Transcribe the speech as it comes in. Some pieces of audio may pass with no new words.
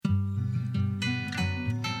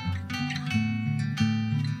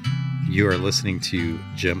You are listening to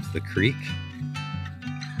Jump the Creek,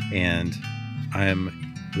 and I'm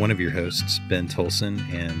one of your hosts, Ben Tolson,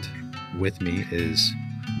 and with me is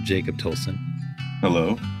Jacob Tolson.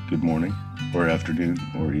 Hello, good morning, or afternoon,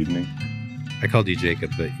 or evening. I called you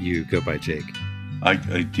Jacob, but you go by Jake.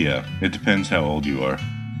 Yeah, it depends how old you are.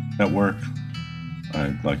 At work,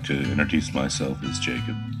 I'd like to introduce myself as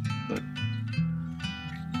Jacob, but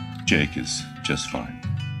Jake is just fine.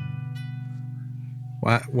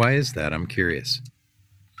 Why is that? I'm curious.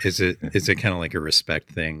 Is it kind of like a respect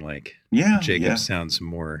thing? Like, Jacob sounds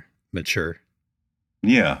more mature.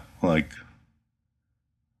 Yeah, like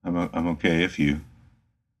I'm okay if you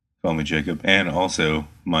call me Jacob, and also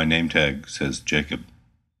my name tag says Jacob.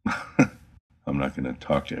 I'm not going to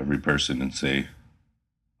talk to every person and say,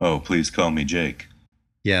 "Oh, please call me Jake."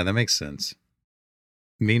 Yeah, that makes sense.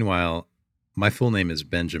 Meanwhile, my full name is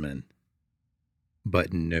Benjamin,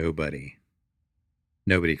 but nobody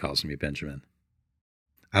calls me Benjamin.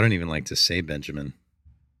 I don't even like to say Benjamin.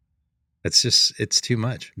 It's too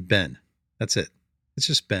much. Ben. That's it. It's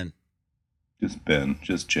just Ben. Just Ben.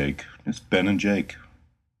 Just Jake. Just Ben and Jake.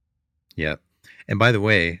 Yeah. And by the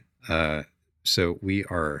way, so we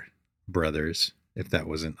are brothers, if that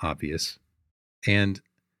wasn't obvious. And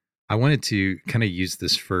I wanted to kind of use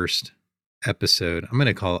this first episode. I'm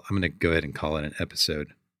going to go ahead and call it an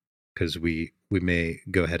episode because we may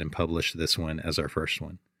go ahead and publish this one as our first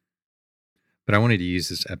one. But I wanted to use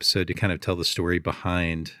this episode to kind of tell the story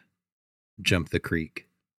behind Jump the Creek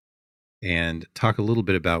and talk a little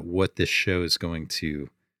bit about what this show is going to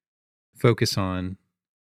focus on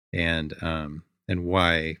and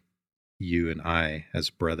why you and I as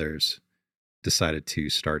brothers decided to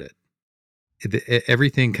start it.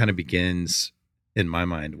 Everything kind of begins in my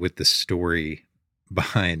mind with the story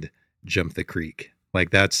behind Jump the Creek.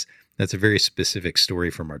 Like that's a very specific story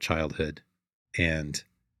from our childhood. And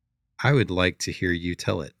I would like to hear you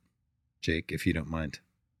tell it, Jake, if you don't mind.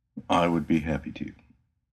 I would be happy to.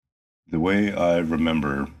 The way I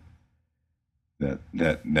remember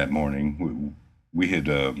that morning, we had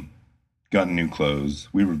gotten new clothes.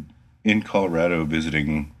 We were in Colorado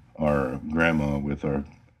visiting our grandma with our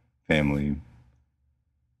family.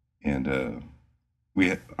 And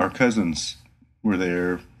our cousins were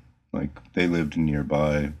there, like they lived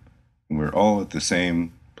nearby, and we're all at the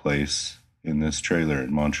same place in this trailer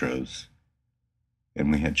in Montrose.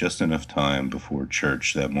 And we had just enough time before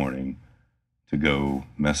church that morning to go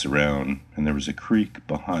mess around, and there was a creek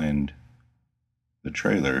behind the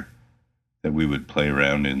trailer that we would play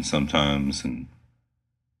around in sometimes. And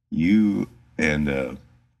you and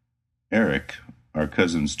Eric, our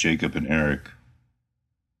cousins Jacob and Eric,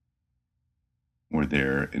 were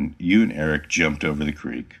there, and you and Eric jumped over the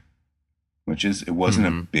creek, it wasn't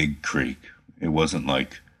a big creek. It wasn't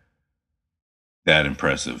like that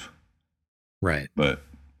impressive. Right. But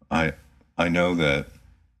I know that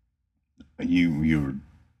you were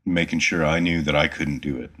making sure I knew that I couldn't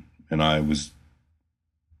do it, and I was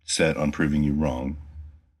set on proving you wrong.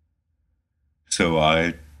 So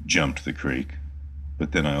I jumped the creek,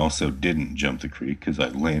 but then I also didn't jump the creek because I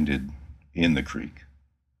landed in the creek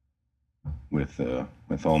with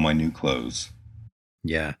all my new clothes.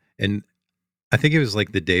 Yeah. And I think it was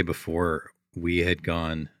like the day before we had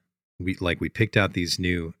gone, we picked out these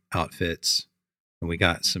new outfits and we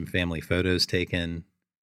got some family photos taken,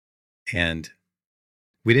 and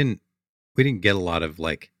we didn't get a lot of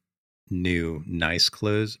like new nice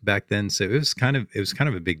clothes back then. So it was kind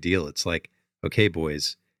of a big deal. It's like, okay,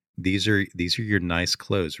 boys, these are your nice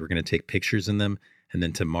clothes. We're going to take pictures in them, and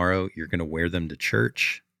then tomorrow you're going to wear them to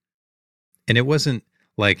church. And it wasn't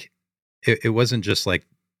like, it wasn't just like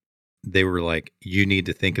they were like, you need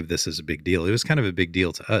to think of this as a big deal. It was kind of a big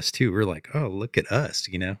deal to us too. We're like, oh, look at us,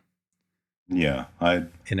 you know? Yeah.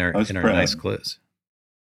 In our nice clothes.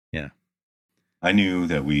 Yeah. I knew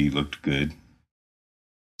that we looked good.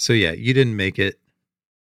 So yeah, you didn't make it.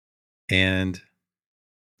 And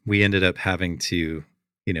we ended up having to,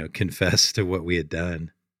 confess to what we had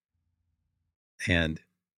done. And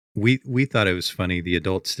we thought it was funny. The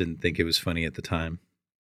adults didn't think it was funny at the time.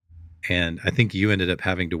 And I think you ended up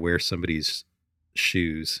having to wear somebody's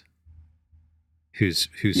shoes whose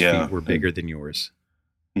feet were bigger than yours.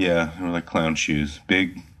 Yeah, they were like clown shoes,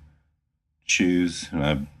 big shoes.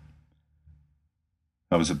 And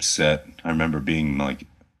I was upset. I remember being like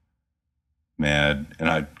mad. And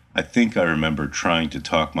I think I remember trying to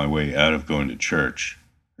talk my way out of going to church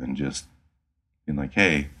and just being like,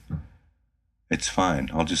 hey, it's fine.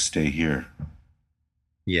 I'll just stay here.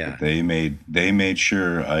 Yeah. But they made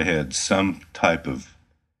sure I had some type of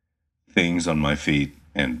things on my feet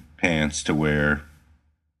and pants to wear,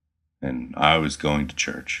 and I was going to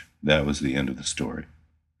church. that was the end of the story.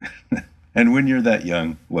 And when you're that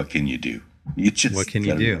young, what can you do? You What just can you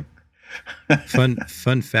gotta be do? like,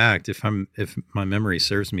 Fun fact, if my memory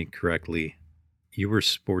serves me correctly, you were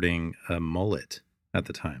sporting a mullet at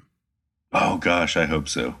the time. oh gosh, I hope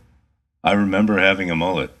so. I remember having a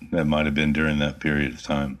mullet. That might have been during that period of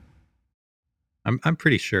time. I'm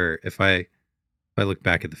pretty sure if I look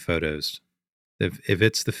back at the photos, if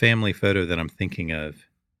it's the family photo that I'm thinking of,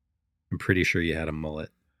 I'm pretty sure you had a mullet.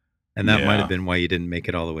 And that might have Yeah. been why you didn't make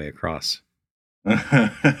it all the way across.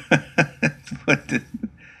 But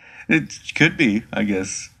it could be, I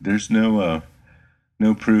guess. There's no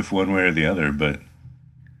proof one way or the other, but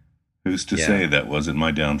who's to Yeah. say that wasn't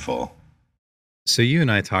my downfall? So you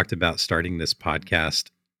and I talked about starting this podcast,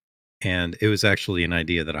 and it was actually an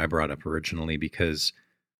idea that I brought up originally because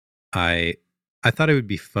I I thought it would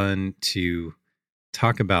be fun to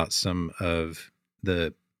talk about some of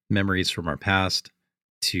the memories from our past,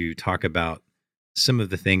 to talk about some of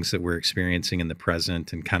the things that we're experiencing in the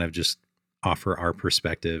present and kind of just offer our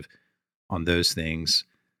perspective on those things.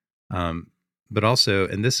 Um, but also,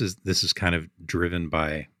 and this is kind of driven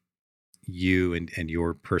by you and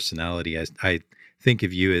your personality. I think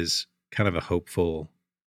of you as kind of a hopeful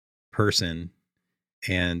person,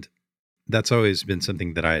 and that's always been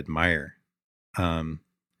something that I admire. And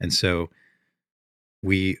so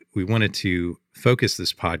we wanted to focus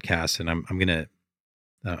this podcast, and I'm gonna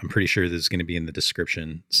I'm pretty sure this is going to be in the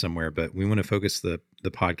description somewhere, but we want to focus the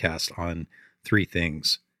podcast on three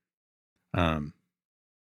things: um,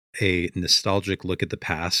 a nostalgic look at the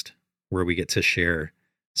past, where we get to share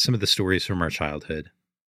some of the stories from our childhood;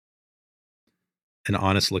 an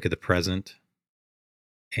honest look at the present;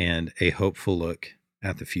 and a hopeful look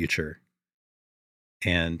at the future.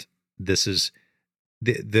 And this is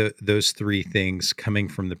the those three things coming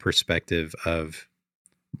from the perspective of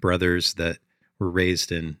brothers that were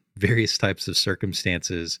raised in various types of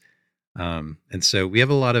circumstances. And so we have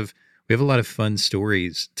a lot of fun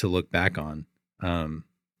stories to look back on,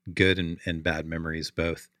 good and bad memories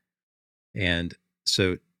both. And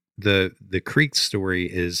so the creek story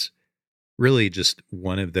is really just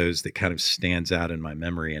one of those that kind of stands out in my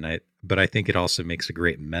memory, and I think it also makes a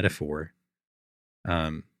great metaphor.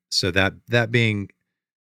 So that being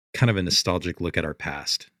kind of a nostalgic look at our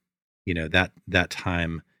past, that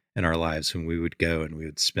time in our lives when we would go and we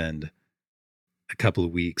would spend a couple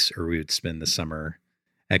of weeks, or we would spend the summer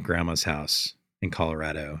at grandma's house in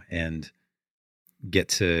Colorado and get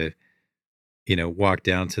to, walk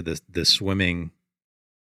down to the swimming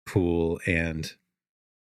pool and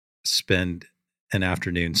spend an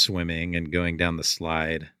afternoon swimming and going down the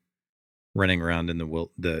slide, running around in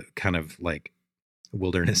the kind of like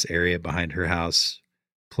wilderness area behind her house,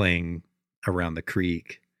 playing around the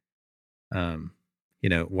creek, um,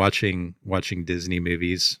 watching Disney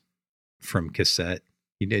movies from cassette.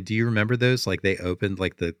 Do you remember those? Like they opened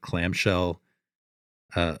like the clamshell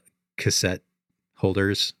uh, cassette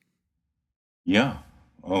holders. Yeah.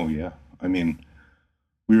 Oh, yeah. I mean,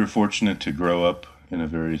 we were fortunate to grow up in a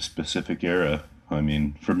very specific era. I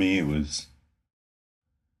mean, for me, it was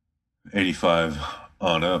 85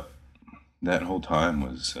 on up. That whole time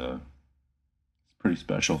was pretty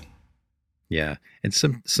special. Yeah, and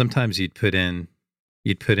sometimes you'd put in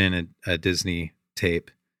a Disney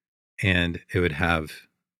tape, and it would have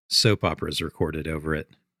soap operas recorded over it.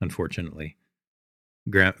 Unfortunately,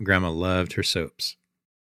 Grandma loved her soaps.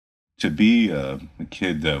 To be a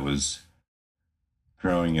kid that was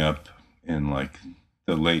growing up in like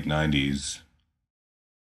the late 90s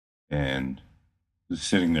and was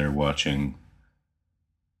sitting there watching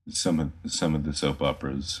some of the soap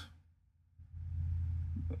operas,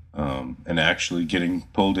 and actually getting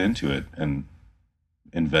pulled into it and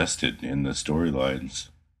invested in the storylines.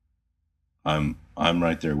 I'm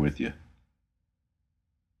right there with you.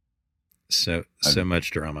 So I've,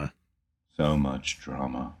 much drama. so much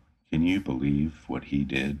drama. Can you believe what he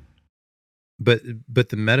did? But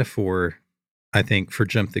the metaphor, I think, for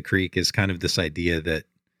Jump the Creek is kind of this idea that,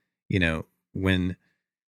 you know, when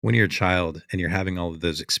when you're a child and you're having all of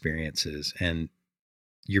those experiences, and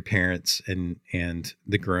your parents and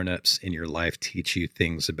the grown-ups in your life teach you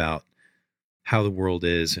things about how the world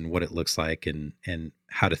is and what it looks like, and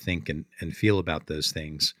how to think and feel about those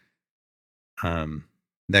things, um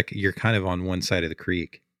that you're kind of on one side of the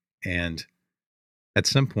creek, and at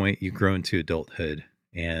some point you grow into adulthood,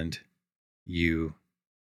 and you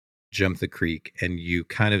jump the creek and you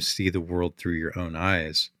kind of see the world through your own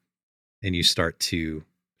eyes, and you start to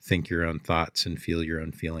think your own thoughts and feel your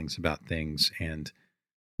own feelings about things, and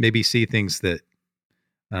maybe see things that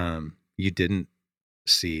you didn't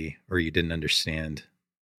see or you didn't understand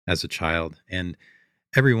as a child. And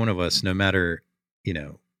every one of us, no matter, you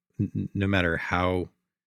know, no matter how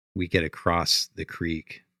we get across the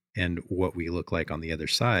creek and what we look like on the other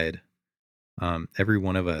side, every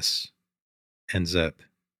one of us ends up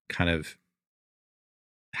kind of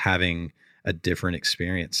having a different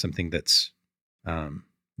experience, something that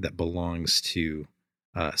belongs to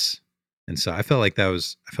us. And so I felt like that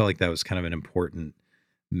was kind of an important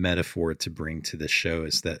metaphor to bring to this show,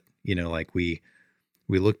 is that, like we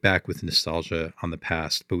look back with nostalgia on the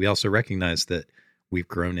past, but we also recognize that we've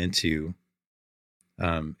grown into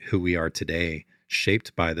who we are today,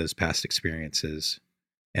 shaped by those past experiences,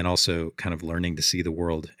 and also kind of learning to see the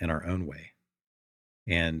world in our own way.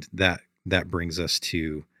 And that brings us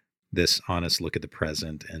to this honest look at the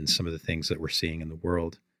present and some of the things that we're seeing in the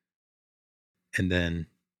world, and then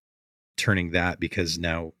turning that, because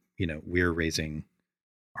now we're raising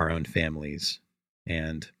our own families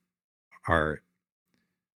and are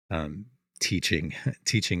teaching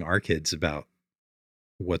teaching our kids about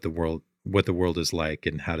what the world is like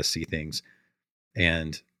and how to see things,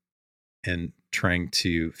 and trying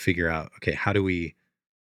to figure out, okay, how do we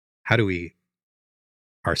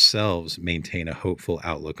ourselves maintain a hopeful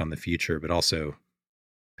outlook on the future, but also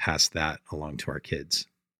pass that along to our kids.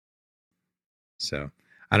 So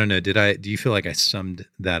I don't know, do you feel like I summed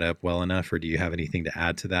that up well enough, or do you have anything to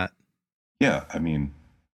add to that? Yeah, I mean,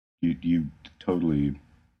 you totally,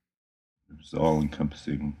 it was all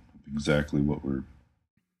encompassing exactly what we're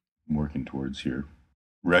working towards here.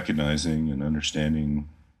 Recognizing and understanding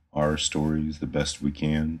our stories the best we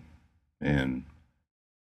can, and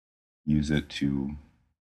use it to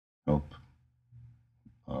help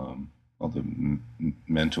all the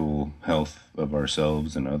mental health of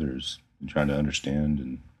ourselves and others, and trying to understand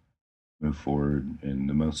and move forward in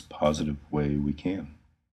the most positive way we can.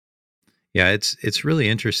 Yeah, it's really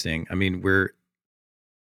interesting. I mean, we're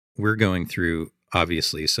going through,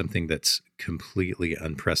 obviously, something that's completely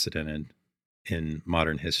unprecedented in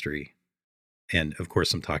modern history. And of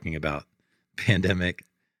course I'm talking about pandemic.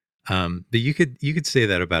 But you could say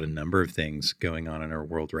that about a number of things going on in our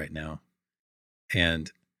world right now.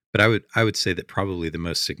 And but I would say that probably the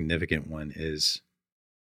most significant one is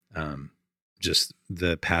um, just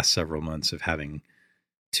the past several months of having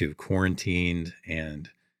to have quarantined and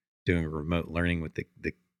doing remote learning with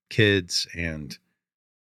the kids, and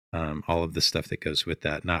all of the stuff that goes with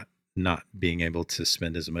that. Not being able to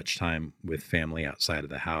spend as much time with family outside of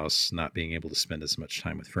the house, not being able to spend as much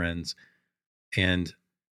time with friends, and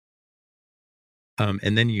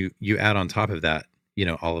and then you add on top of that,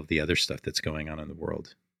 all of the other stuff that's going on in the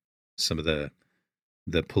world, some of the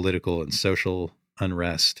political and social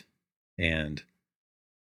unrest, and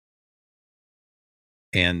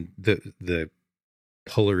the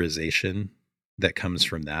polarization that comes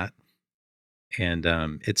from that. And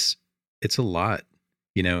it's a lot,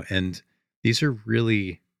 and these are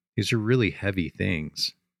really these are really heavy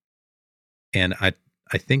things. And I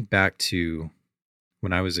think back to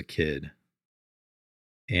when I was a kid,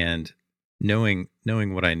 and knowing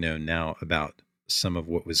what I know now about some of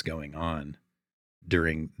what was going on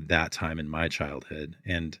during that time in my childhood,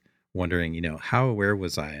 and wondering, how aware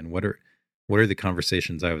was I, and what are the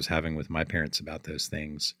conversations I was having with my parents about those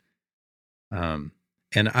things. Um,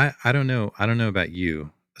 and I don't know about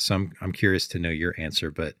you, so I'm curious to know your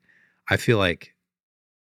answer, but I feel like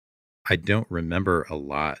I don't remember a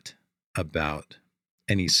lot about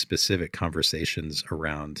any specific conversations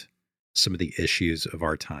around some of the issues of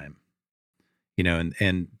our time.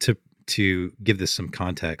 And to give this some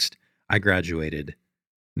context, I graduated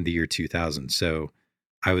in the year 2000. So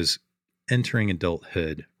I was entering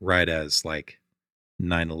adulthood right as like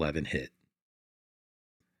 9/11 hit.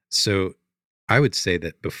 So I would say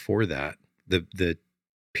that before that, the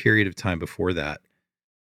period of time before that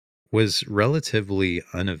was relatively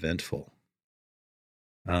uneventful.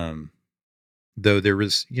 Um, though there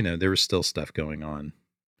was still stuff going on.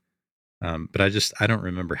 But I don't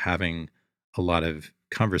remember having a lot of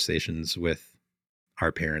conversations with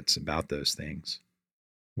our parents about those things.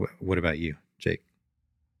 What about you, Jake?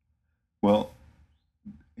 Well,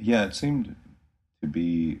 yeah, it seemed to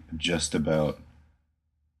be just about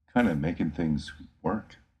kind of making things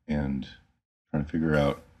work and trying to figure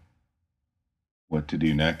out what to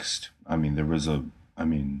do next. I mean, I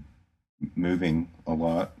mean, moving a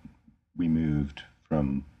lot. We moved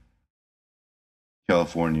from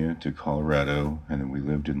California to Colorado, and then we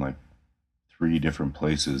lived in like three different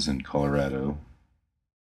places in Colorado.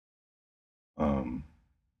 Um,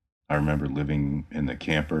 I remember living in the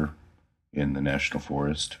camper in the national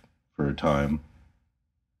forest for a time,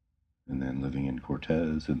 and then living in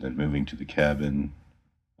Cortez, and then moving to the cabin.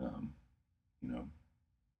 Um, you know,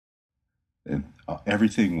 and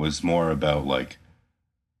everything was more about like,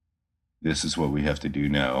 this is what we have to do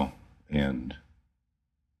now, and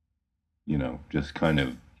just kind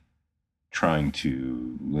of trying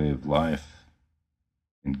to live life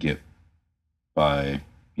and get by,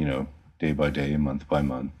 day by day, month by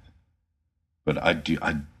month. But I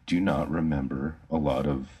do not remember a lot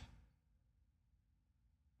of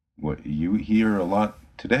what you hear a lot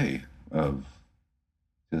today of,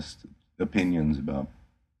 just opinions about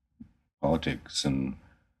politics and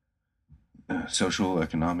social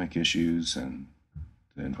economic issues and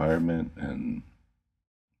the environment, and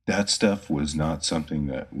that stuff was not something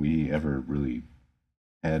that we ever really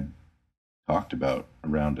had talked about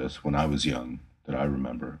around us when I was young, that I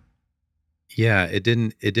remember. Yeah, it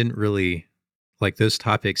didn't really, like, those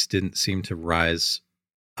topics didn't seem to rise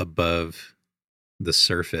above the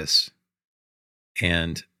surface,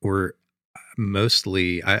 and were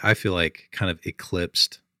mostly, I feel like, kind of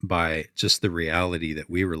eclipsed by just the reality that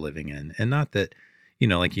we were living in. And not that,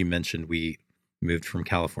 like you mentioned, we moved from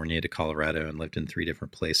California to Colorado and lived in three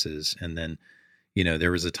different places. And then,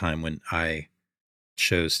 there was a time when I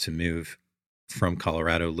chose to move from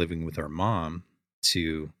Colorado, living with our mom,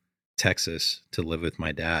 to Texas to live with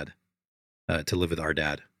my dad, to live with our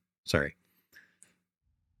dad. Sorry.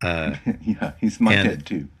 Uh, Yeah, he's my and dad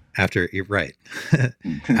too. after, you're right.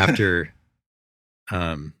 After,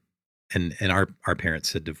 um, and our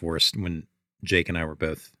parents had divorced when Jake and I were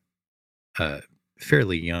both uh,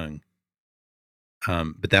 fairly young.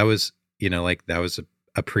 But that was, like, that was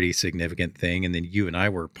a pretty significant thing. And then you and I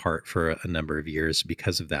were apart for a number of years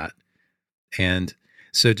because of that. And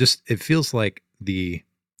so just, it feels like the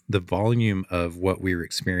volume of what we were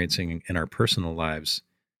experiencing in our personal lives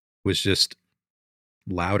was just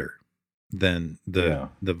louder than Yeah.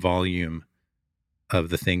 the volume of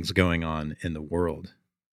the things going on in the world.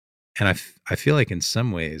 And I feel like in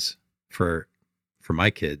some ways, for my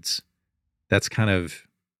kids, that's kind of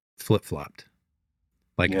flip-flopped.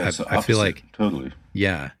 Like, Yeah, it's the I feel opposite. like, Totally.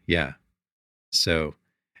 yeah, yeah. So,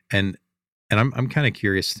 and I'm kind of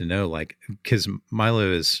curious to know, like, because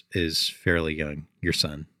Milo is fairly young, your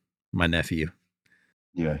son, my nephew.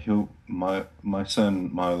 Yeah, my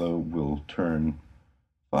son Milo will turn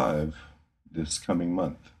 5 this coming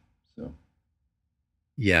month. So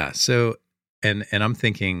Yeah. So, and I'm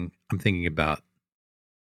thinking about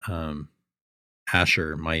um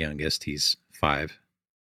Asher, my youngest. He's 5,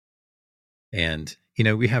 and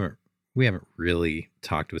we haven't really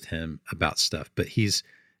talked with him about stuff, but he's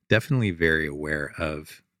definitely very aware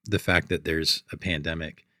of the fact that there's a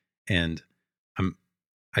pandemic. And I'm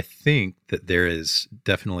I think that there is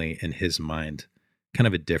definitely in his mind kind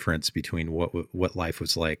of a difference between what life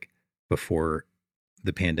was like before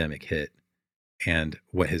the pandemic hit and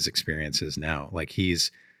what his experience is now. Like,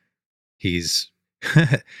 he's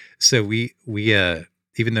so we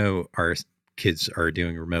even though our kids are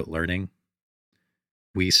doing remote learning,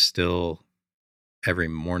 we still, every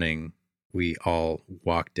morning, we all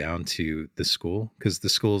walk down to the school, because the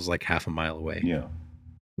school is like half a mile away. yeah,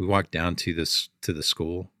 We walk down to the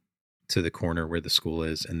school, to the corner where the school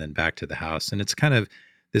is, and then back to the house. And it's kind of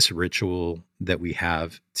this ritual that we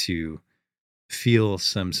have to feel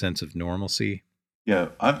some sense of normalcy. yeah.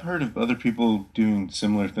 I've heard of other people doing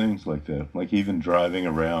similar things like that, like even driving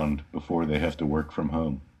around before they have to work from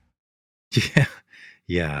home. Yeah.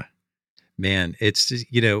 Yeah. Man, it's just,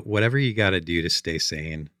 whatever you got to do to stay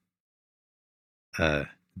sane uh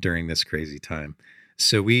during this crazy time.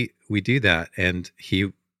 So we do that, and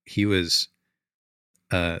he was,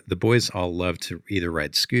 the boys all love to either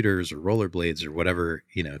ride scooters or rollerblades or whatever,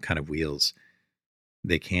 kind of wheels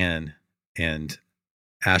they can. And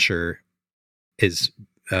Asher is,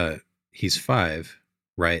 he's 5,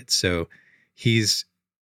 right? So he's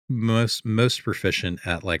most proficient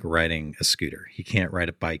at, like, riding a scooter. He can't ride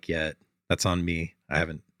a bike yet. That's on me. I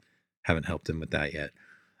haven't helped him with that yet.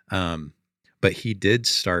 Um, but he did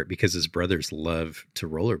start, because his brothers love to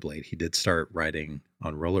rollerblade. He did start riding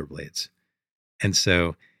on rollerblades. And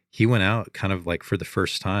so he went out kind of like for the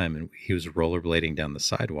first time, and he was rollerblading down the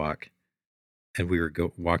sidewalk, and we were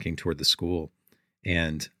walking toward the school.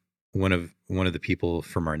 And one of the people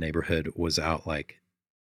from our neighborhood was out, like,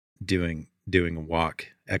 doing a walk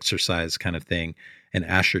exercise kind of thing. And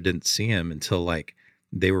Asher didn't see him until, like,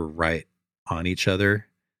 they were right on each other.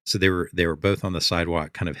 So they were both on the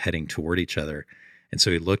sidewalk kind of heading toward each other. And so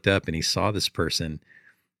he looked up and he saw this person,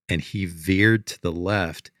 and he veered to the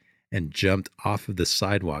left and jumped off of the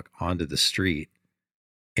sidewalk onto the street.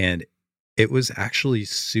 And it was actually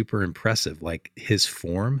super impressive, like, his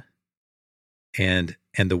form and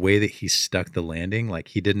the way that he stuck the landing. Like,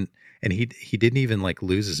 he didn't, and he didn't even, like,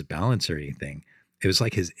 lose his balance or anything. it was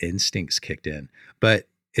like his instincts kicked in. But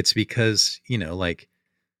it's because, like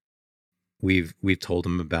we've told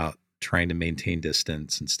him about trying to maintain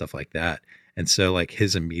distance and stuff like that. And so like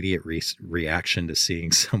his immediate reaction to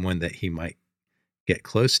seeing someone that he might get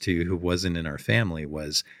close to who wasn't in our family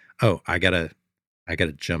was, "Oh, I got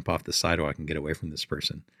to jump off the sidewalk and get away from this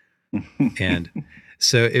person." And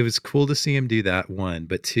so it was cool to see him do that, one,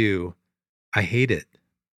 but two, I hate it.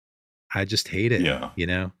 I just hate it,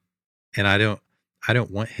 Yeah. And I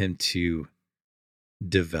don't want him to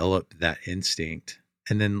develop that instinct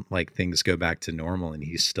and then like things go back to normal and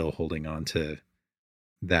he's still holding on to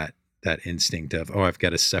that instinct of, "Oh, I've got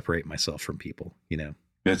to separate myself from people."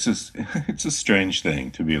 It's just it's a strange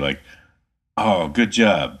thing to be like, oh, good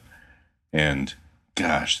job, and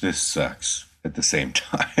gosh, this sucks at the same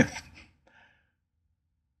time.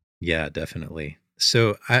 Yeah, definitely.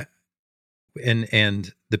 So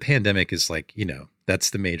and the pandemic is like, that's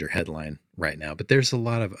the major headline right now, but there's a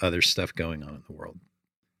lot of other stuff going on in the world.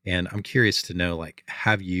 And I'm curious to know, like,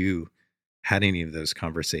 have you had any of those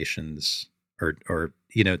conversations or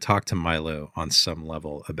talk to Milo on some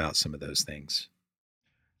level about some of those things?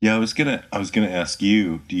 Yeah, I was gonna ask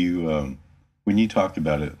you, do you when you talk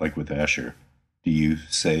about it like with Asher, do you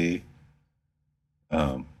say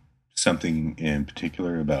um something in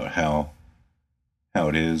particular about how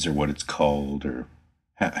it is or what it's called, or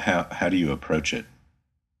how do you approach it?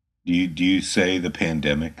 Do you say the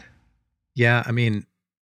pandemic? Yeah, I mean,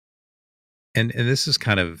 and this is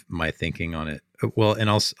kind of my thinking on it. Well, and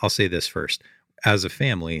I'll say this first. As a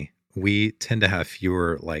family, we tend to have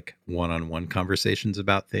fewer like one-on-one conversations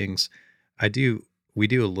about things. I do We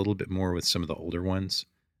do a little bit more with some of the older ones,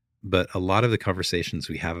 but a lot of the conversations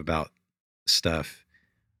we have about stuff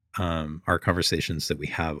are conversations that we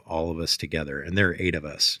have all of us together, and there are 8 of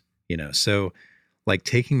us. So like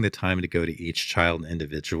taking the time to go to each child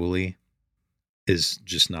individually is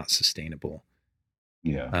just not sustainable.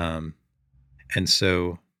 Yeah. Um, and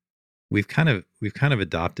so we've kind of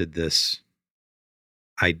adopted this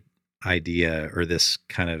I- idea or this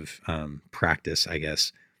kind of practice, I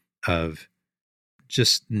guess, of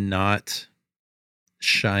just not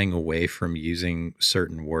shying away from using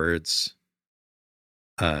certain words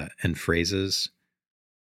and phrases.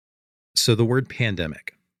 So the word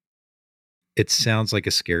pandemic, it sounds like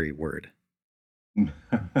a scary word, and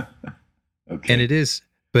Okay. it is,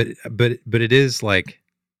 but it is like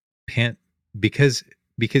pan because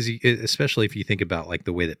especially if you think about like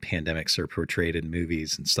the way that pandemics are portrayed in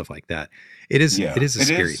movies and stuff like that, it Yeah, is a it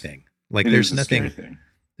scary is. thing. Like It is a scary thing.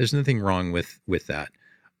 there's nothing wrong with that.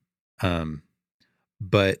 Um,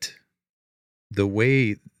 but the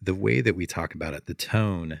way that we talk about it, the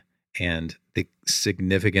tone and the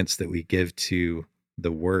significance that we give to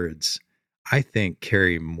the words, I think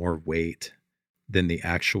carry more weight than the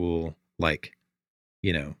actual like,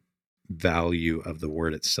 you know, value of the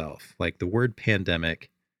word itself. Like the word pandemic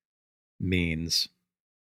means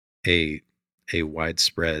a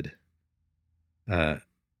widespread uh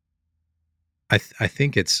I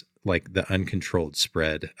think it's like the uncontrolled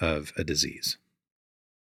spread of a disease.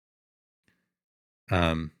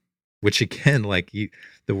 Um which again like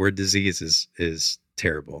the word disease is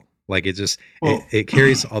terrible. Like it just Well, it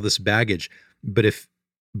carries all this baggage. But if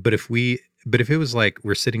it was like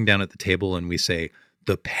we're sitting down at the table and we say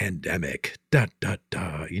the pandemic, da da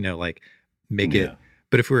da, like make it. yeah,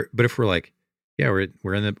 But if we're like, yeah,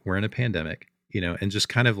 we're in a pandemic, and just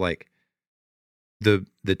kind of like the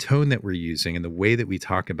tone that we're using and the way that we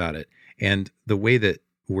talk about it and the way that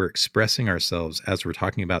we're expressing ourselves as we're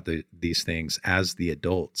talking about these things as the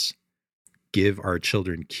adults give our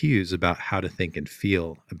children cues about how to think and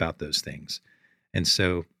feel about those things. And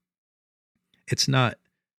so it's not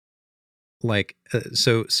like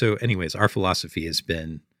so anyways, our philosophy has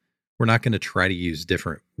been we're not going to try to use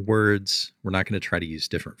different words, we're not going to try to use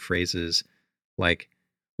different phrases. Like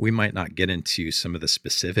we might not get into some of the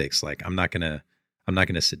specifics. Like I'm not going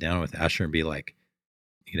to sit down with Asher and be like,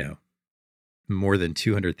 you know more than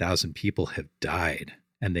 200,000 people have died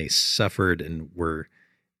and they suffered and were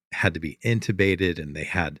had to be intubated and they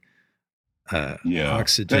had yeah.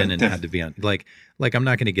 oxygen That and had def- to be on like I'm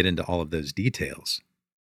not going to get into all of those details,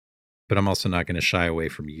 but I'm also not going to shy away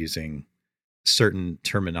from using certain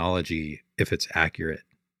terminology if it's accurate,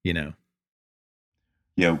 you know,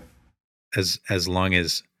 yeah, as long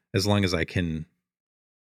as I can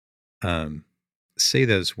um, say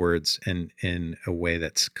those words in a way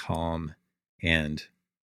that's calm, and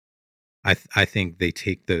I think they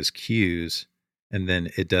take those cues, and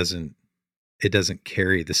then it doesn't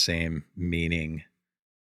carry the same meaning,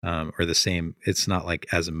 or the same. It's not like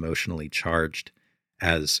as emotionally charged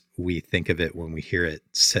as we think of it when we hear it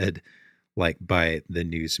said like by the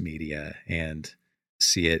news media and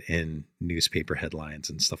see it in newspaper headlines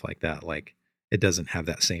and stuff like that. Like it doesn't have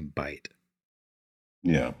that same bite.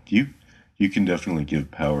 Yeah, you can definitely give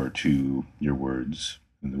power to your words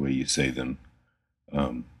and the way you say them.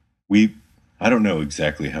 Um, we I don't know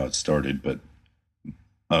exactly how it started, but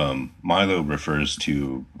Milo refers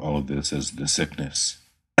to all of this as the sickness,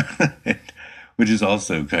 which is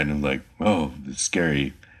also kind of like, oh, it's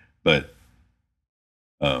scary, but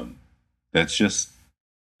um, that's just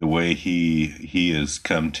the way he has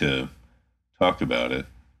come to talk about it,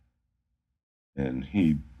 and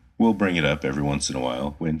he will bring it up every once in a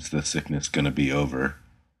while. When's the sickness going to be over?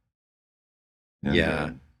 And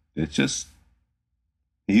Yeah. it's just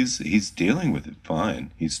he's dealing with it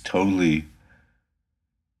fine. He's totally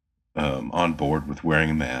on board with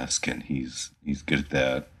wearing a mask, and he's good at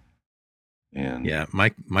that. And Yeah,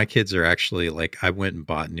 my kids are actually like I went and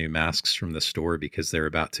bought new masks from the store because they're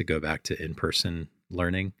about to go back to in-person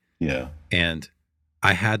learning, yeah, and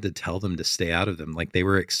I had to tell them to stay out of them. Like they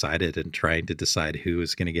were excited and trying to decide who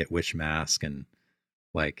was going to get which mask and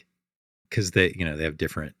like cuz they, they have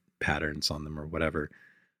different patterns on them or whatever.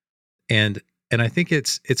 And and I think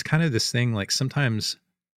it's kind of this thing like sometimes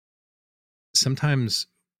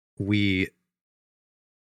we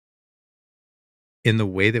in the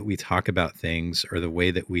way that we talk about things or the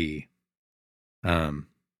way that we um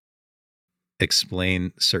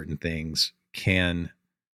explain certain things can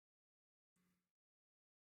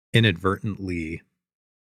inadvertently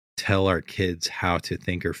tell our kids how to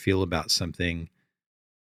think or feel about something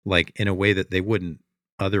like in a way that they wouldn't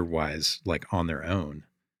otherwise like on their own.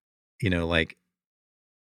 Like,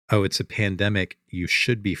 oh, it's a pandemic, you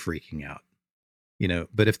should be freaking out.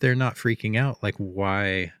 But if they're not freaking out, like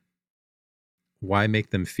why make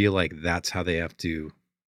them feel like that's how they have to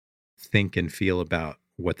think and feel about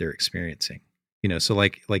what they're experiencing? So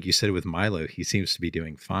like you said with Milo, he seems to be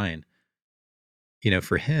doing fine.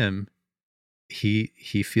 For him, he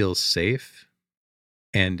feels safe,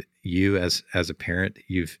 and you as a parent,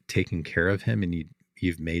 you've taken care of him, and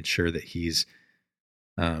you've made sure that he's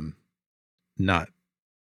um not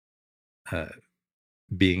uh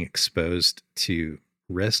being exposed to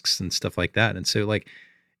risks and stuff like that. And so like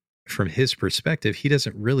from his perspective, he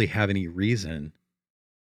doesn't really have any reason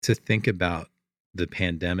to think about the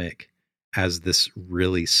pandemic as this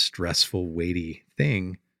really stressful, weighty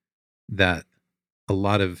thing that a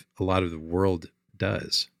lot of the world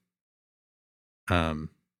does. Um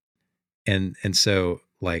and so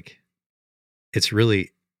like it's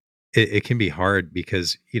really it can be hard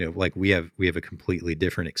because like we have a completely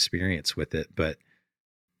different experience with it, but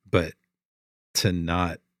to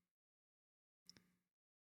not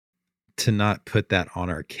put that on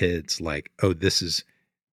our kids like, oh, this is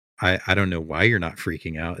I don't know why you're not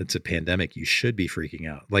freaking out, it's a pandemic, you should be freaking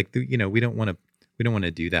out. Like we don't want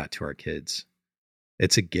to do that to our kids.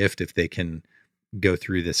 It's a gift if they can go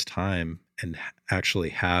through this time and actually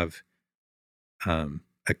have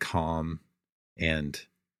a calm and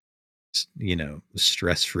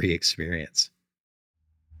stress-free experience.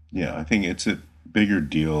 yeah, I think it's a bigger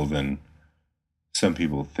deal than some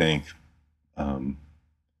people think. Um,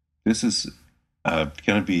 this is going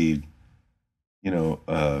to be,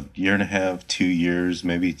 a year and a half, 2 years,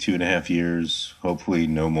 maybe 2.5 years, hopefully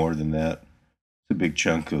no more than that. It's a big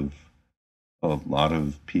chunk of a lot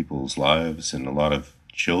of people's lives and a lot of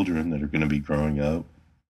children that are going to be growing up.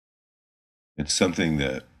 It's something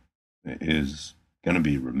that is going to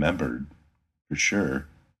be remembered for sure.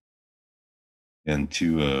 And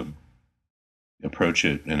to approach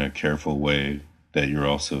it in a careful way that you're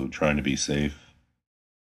also trying to be safe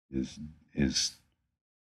is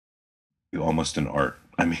almost an art.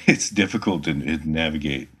 I mean, it's difficult to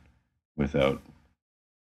navigate without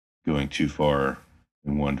going too far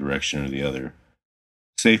in one direction or the other.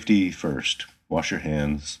 Safety first. Wash your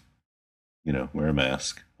hands. Wear a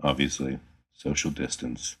mask. Obviously, social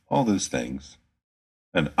distance. All those things.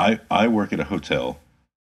 And I work at a hotel.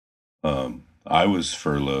 I was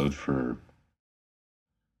furloughed for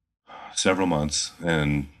several months,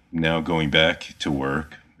 and now going back to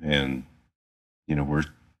work, and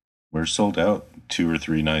we're sold out 2 or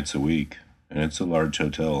 3 nights a week, and it's a large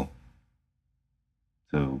hotel.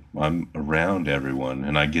 So I'm around everyone,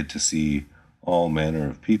 and I get to see all manner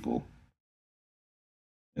of people.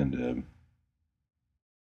 And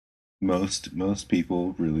most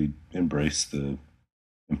people really embrace the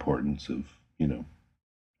importance of trying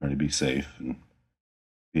to be safe and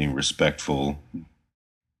being respectful,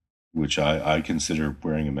 which I consider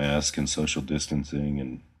wearing a mask and social distancing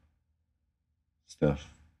and stuff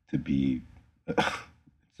to be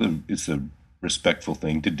it's a respectful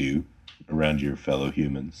thing to do around your fellow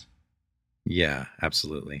humans. Yeah,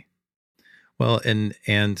 absolutely. Well,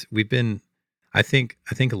 and we've been I think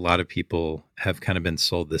a lot of people have kind of been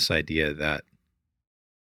sold this idea that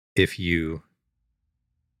if you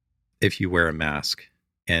if you wear a mask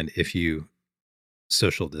and if you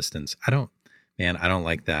social distance, I don't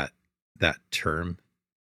like that term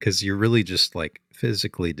because you're really just like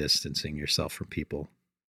physically distancing yourself from people.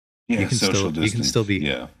 Yeah, social You can still distance. be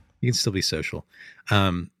Yeah. you can still be social.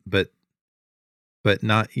 But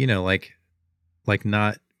not, you know, like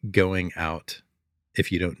not going out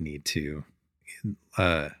if you don't need to.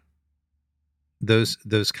 Uh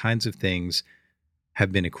those kinds of things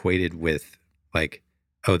have been equated with like,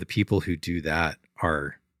 oh, the people who do that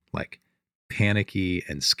are like panicky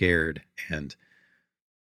and scared and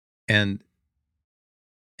and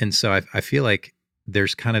so I feel like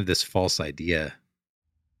there's kind of this false idea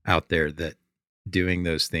out there that doing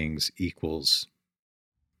those things equals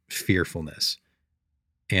fearfulness.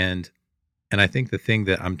 And I think the thing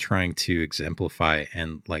that I'm trying to exemplify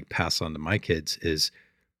and like pass on to my kids is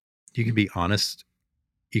you can be honest,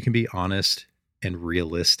 you can be honest and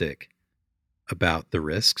realistic about the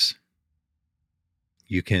risks.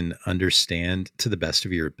 You can understand to the best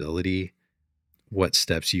of your ability what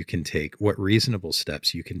steps you can take, what reasonable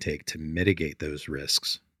steps you can take to mitigate those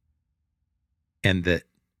risks. And that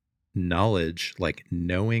knowledge, like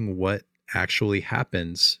knowing what actually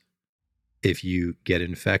happens if you get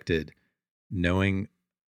infected, knowing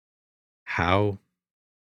how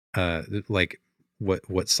like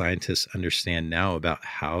what scientists understand now about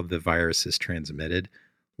how the virus is transmitted,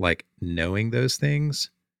 like knowing those things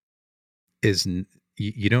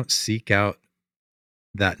you don't seek out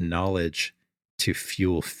that knowledge to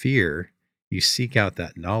fuel fear. You seek out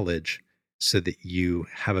that knowledge so that you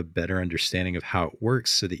have a better understanding of how it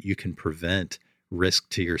works so that you can prevent risk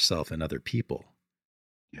to yourself and other people.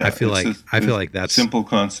 Yeah, it's I feel the like that's simple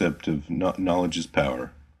concept of knowledge is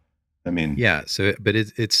power. I mean, yeah, so but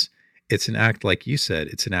it's an act like you said,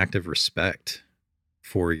 it's an act of respect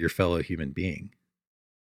for your fellow human being.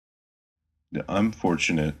 I'm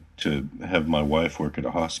fortunate to have my wife work at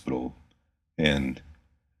a hospital, and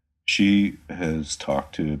she has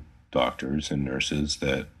talked to doctors and nurses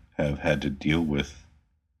that have had to deal with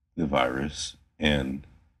the virus. And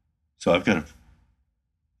so I've got a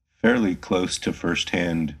fairly close to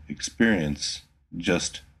firsthand experience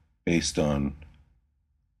just based on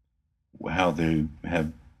how they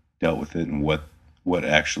have dealt with it and what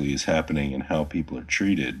actually is happening and how people are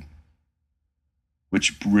treated,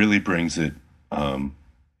 which really brings it home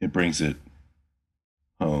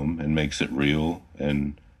and makes it real,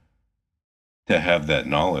 and to have that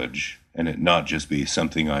knowledge and it not just be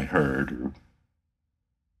something I heard or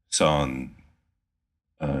saw on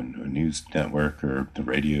a news network or the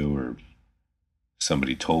radio or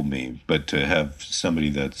somebody told me, but to have somebody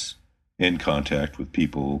that's in contact with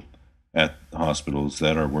people at hospitals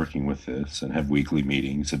that are working with this and have weekly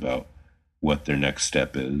meetings about what their next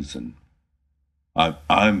step is. And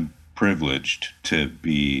I'm privileged to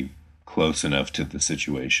be close enough to the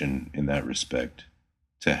situation in that respect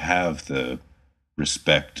to have the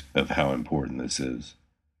respect of how important this is.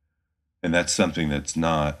 And that's something that's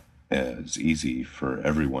not as easy for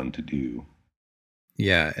everyone to do.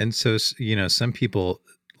 Yeah, and so you know, some people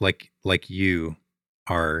like you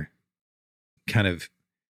are kind of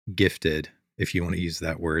gifted, if you want to use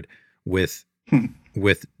that word, with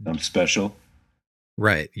with I'm special.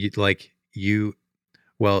 right. You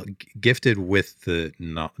well gifted with the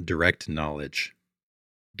direct knowledge,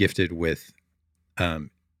 gifted with um,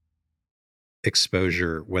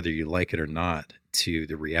 exposure, whether you like it or not, to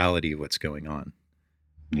the reality of what's going on.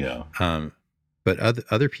 Yeah. Um, but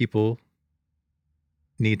other people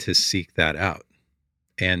need to seek that out,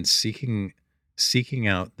 and seeking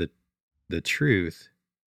out the truth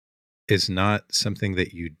is not something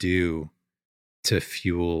that you do to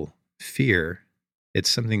fuel fear. It's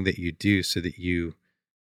something that you do so that you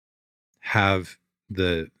have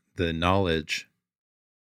the knowledge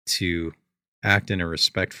to act in a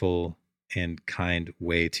respectful and kind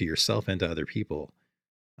way to yourself and to other people.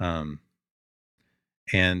 Um,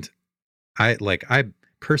 and I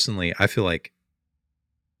personally, I feel like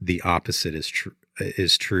the opposite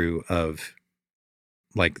is true of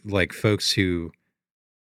like folks who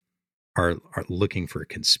are looking for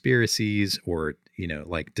conspiracies or, you know,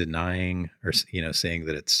 like denying or, you know, saying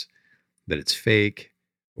that it's fake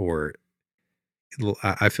or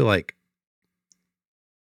I feel like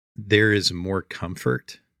there is more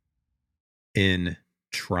comfort in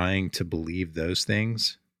trying to believe those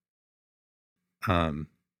things. Um,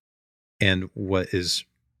 and what is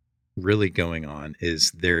really going on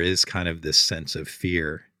is there is kind of this sense of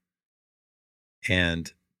fear.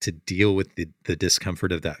 And to deal with the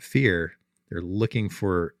discomfort of that fear, they're looking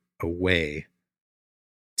for a way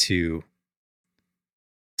to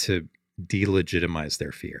to delegitimize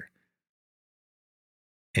their fear.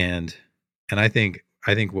 And I think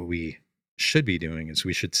what we should be doing is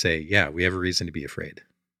we should say, yeah, we have a reason to be afraid.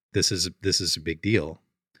 This is a big deal.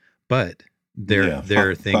 But Yeah, there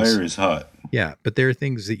are things, fire is hot. yeah, but there are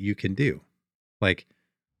things that you can do. Like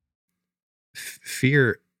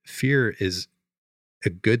fear is a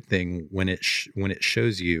good thing when when it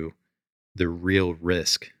shows you the real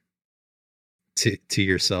risk to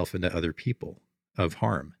yourself and to other people of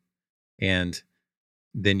harm. And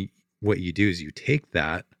then what you do is you take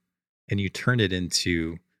that and you turn it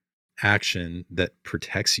into action that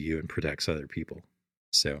protects you and protects other people.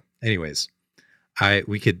 So anyways,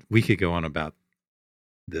 we could go on about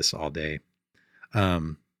this all day.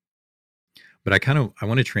 Um, but I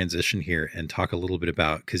want to transition here and talk a little bit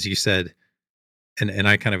about, because you said, and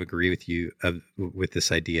I kind of agree with you with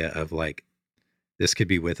this idea of like this could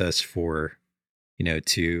be with us for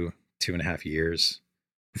 2.5 years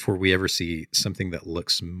before we ever see something that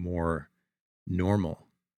looks more normal.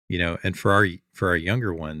 And for our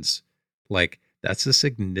younger ones, like that's a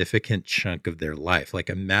significant chunk of their life. Like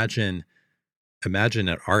imagine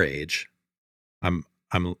at our age, I'm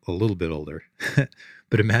a little bit older,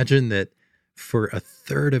 but imagine that for a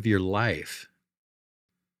third of your life,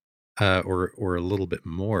 or a little bit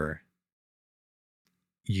more,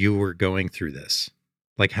 you were going through this.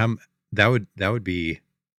 Like how that would be,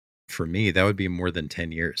 for me, that would be more than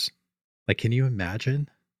 10 years. Like, can you imagine?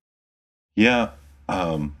 Yeah,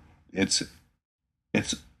 um, it's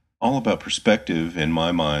it's all about perspective in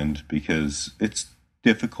my mind because it's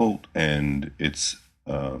difficult and it's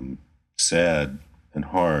sad and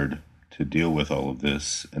hard to deal with all of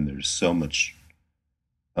this, and there's so much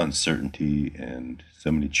uncertainty and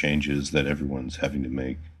so many changes that everyone's having to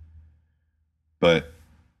make. But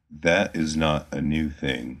that is not a new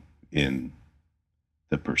thing in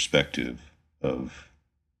the perspective of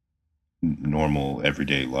normal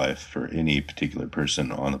everyday life for any particular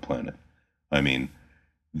person on the planet. I mean,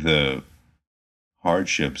 the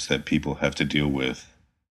hardships that people have to deal with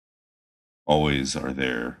always are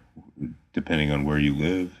there. Depending on where you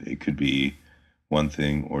live, it could be one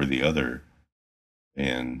thing or the other.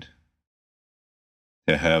 And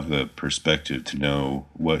to have the perspective to know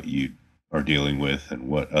what you are dealing with and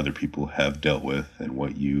what other people have dealt with and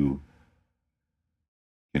what you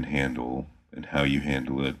can handle and how you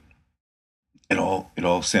handle it. It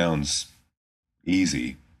all sounds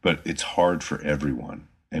easy, but it's hard for everyone,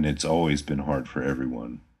 and it's always been hard for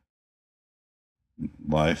everyone.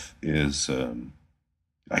 Life is,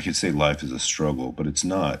 I could say life is a struggle, but it's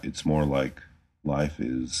not. It's more like life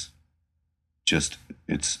is just,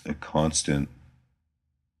 it's a constant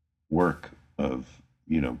work of,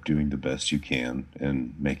 doing the best you can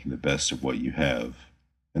and making the best of what you have.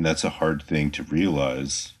 And that's a hard thing to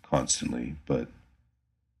realize constantly, but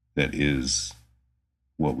that is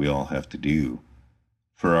what we all have to do.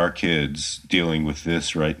 For our kids dealing with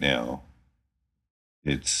this right now,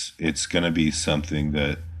 it's going to be something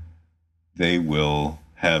that they will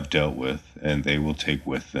have dealt with and they will take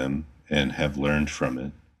with them and have learned from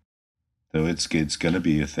it. So it's going to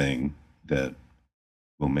be a thing that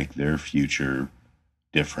will make their future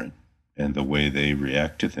different and the way they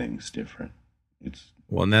react to things different. It's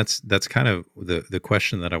Well, and that's kind of the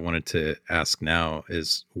question that I wanted to ask now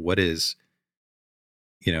is, what is,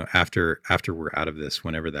 after we're out of this,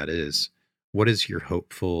 whenever that is, what is your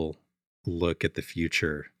hopeful look at the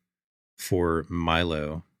future for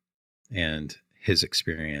Milo and his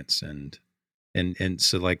experience? And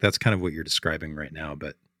so, like, that's kind of what you're describing right now,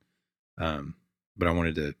 but I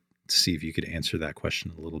wanted to see if you could answer that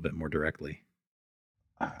question a little bit more directly.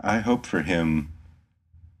 I hope for him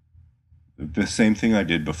the same thing I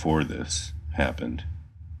did before this happened.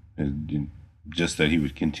 Just that he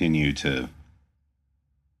would continue to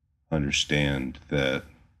understand that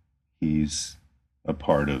he's a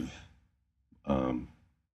part of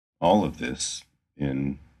all of this,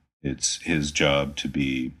 and it's his job to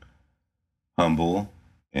be humble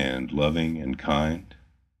and loving and kind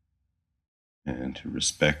and to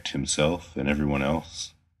respect himself and everyone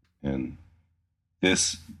else. And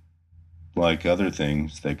this, like other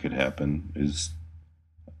things that could happen, is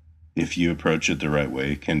if you approach it the right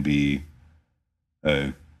way, can be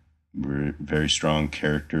a very strong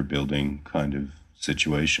character building kind of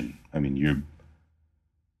situation. I mean, you're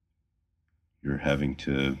having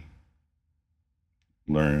to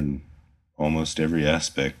learn almost every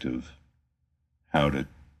aspect of how to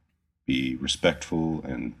be respectful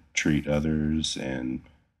and treat others and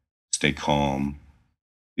stay calm.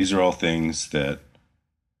 These are all things that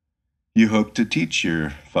you hope to teach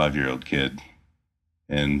your 5-year-old kid.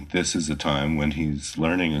 And this is a time when he's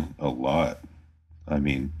learning a lot. I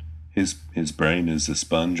mean, his brain is a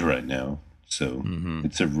sponge right now. So Hmm.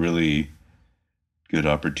 it's a really good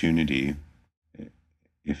opportunity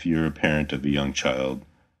if you're a parent of a young child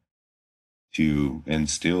to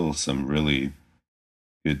instill some really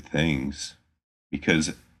good things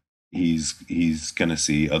because he's going to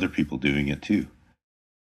see other people doing it too,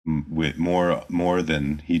 with more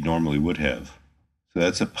than he normally would have. So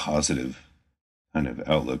that's a positive kind of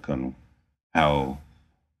outlook on how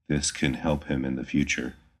this can help him in the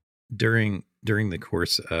future. During the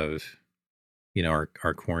course of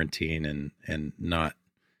our quarantine and not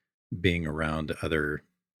being around other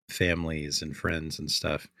families and friends and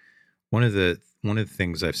stuff, one of the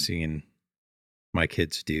things I've seen my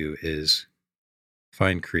kids do is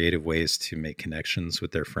find creative ways to make connections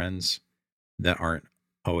with their friends that aren't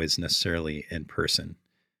always necessarily in person.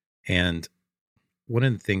 And one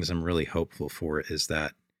of the things I'm really hopeful for is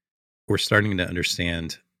that we're starting to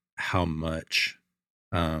understand how much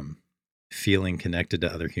um, feeling connected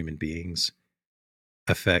to other human beings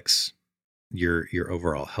affects your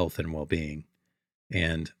overall health and well-being,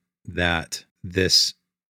 and that this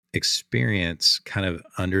experience kind of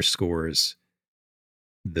underscores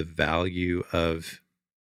the value of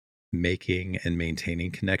making and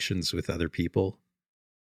maintaining connections with other people.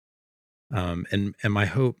 And my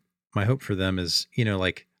hope for them is,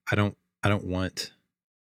 like, I don't want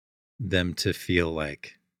them to feel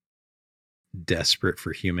like desperate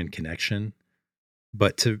for human connection,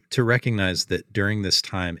 but to recognize that during this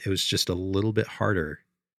time it was just a little bit harder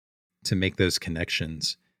to make those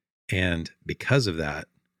connections, and because of that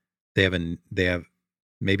they have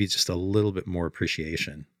maybe just a little bit more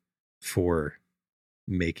appreciation for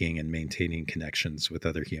making and maintaining connections with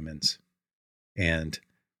other humans, and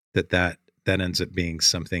that ends up being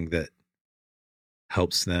something that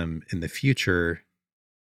helps them in the future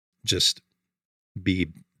just be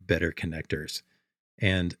better connectors.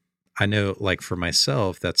 And I know, like, for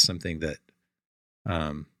myself,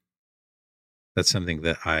 um that's something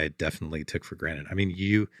that I definitely took for granted. I mean,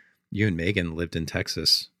 you and Megan lived in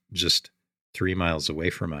Texas, just 3 miles away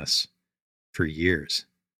from us, for years,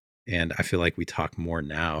 and I feel like we talk more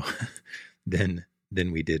now than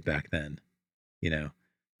we did back then, you know.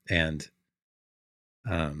 And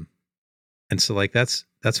um and so, like, that's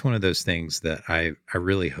one of those things that I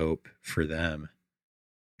really hope for them,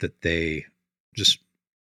 that they just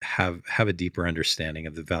have a deeper understanding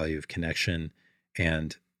of the value of connection,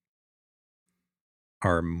 and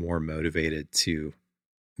are more motivated to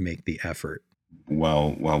make the effort.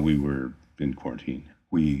 While we were in quarantine,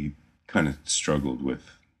 we kind of struggled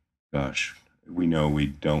with, gosh, we know we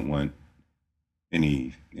don't want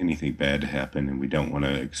anything bad to happen, and we don't want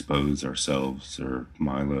to expose ourselves or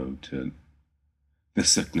Milo to the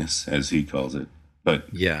sickness, as he calls it.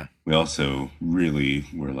 But Yeah. we also really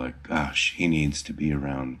were like, gosh, he needs to be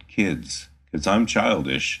around kids because I'm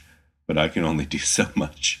childish, but I can only do so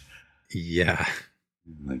much. Yeah.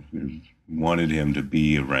 Like, we wanted him to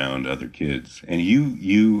be around other kids, and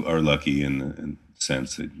you are lucky in the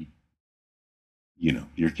sense that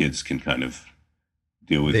your kids can kind of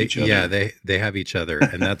deal with They each yeah, other. they have each other,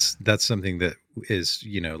 and that's something that is,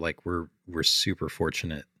 like, we're super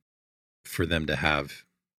fortunate for them to have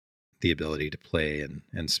the ability to play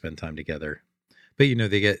and spend time together. But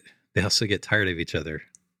they also get tired of each other.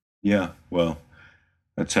 Yeah, well,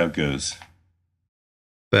 that's how it goes.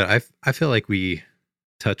 But I feel like we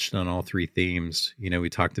touched on all three themes. We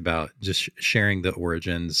talked about just sharing the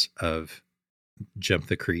origins of Jump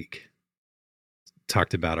the Creek,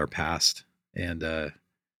 talked about our past, and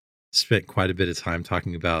spent quite a bit of time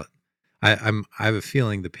talking about. I have a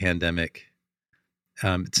feeling the pandemic.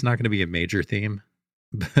 It's not going to be a major theme,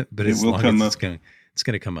 but It as will long as come up. it's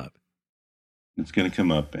going to come up. It's going to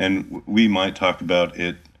come up, and we might talk about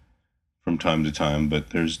it from time to time.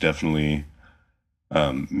 But there's definitely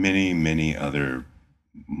many, many other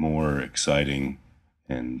more exciting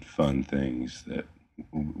and fun things that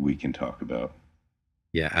we can talk about.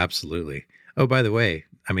 Yeah, absolutely. Oh, by the way,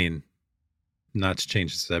 I mean, not to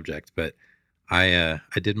change the subject, but I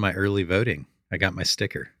did my early voting. I got my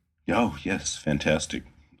sticker. Oh, yes, fantastic.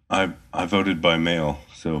 I voted by mail,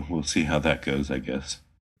 so we'll see how that goes, I guess.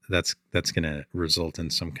 That's going to result in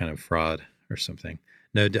some kind of fraud or something.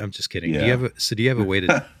 No, I'm just kidding. Yeah. Do you have a way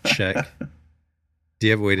to check? Do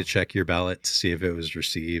you have a way to check your ballot to see if it was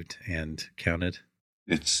received and counted?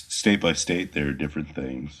 It's state by state, there are different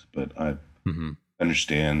things, but I Hmm.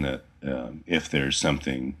 understand that if there's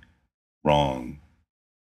something wrong,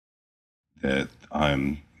 that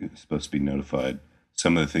I'm supposed to be notified.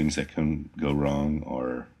 Some of the things that can go wrong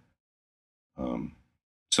are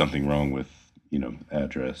something wrong with,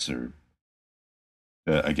 address or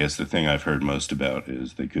I guess the thing I've heard most about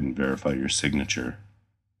is they couldn't verify your signature,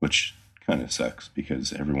 which kind of sucks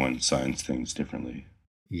because everyone signs things differently.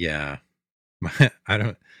 Yeah. I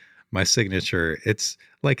don't my signature, it's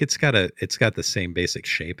like it's got the same basic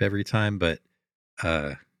shape every time,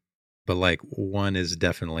 uh but like one is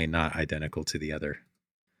definitely not identical to the other.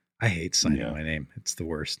 I hate signing Yeah. my name. It's the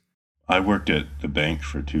worst. I worked at the bank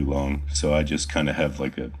for too long, so I just kind of have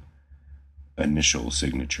like a initial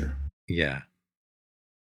signature. Yeah.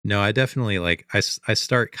 No, I definitely like I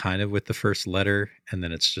start kind of with the first letter and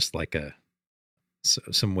then it's just like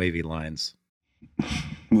some wavy lines.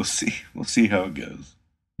 We'll see. We'll see how it goes.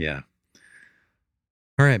 Yeah.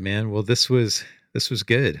 All right, man. Well, this was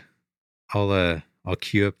good. I'll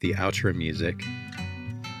cue up the outro music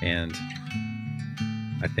and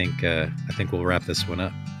I think we'll wrap this one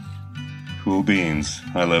up. Cool beans.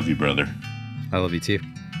 I love you, brother. I love you too.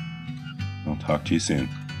 I'll talk to you soon.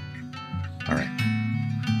 All right.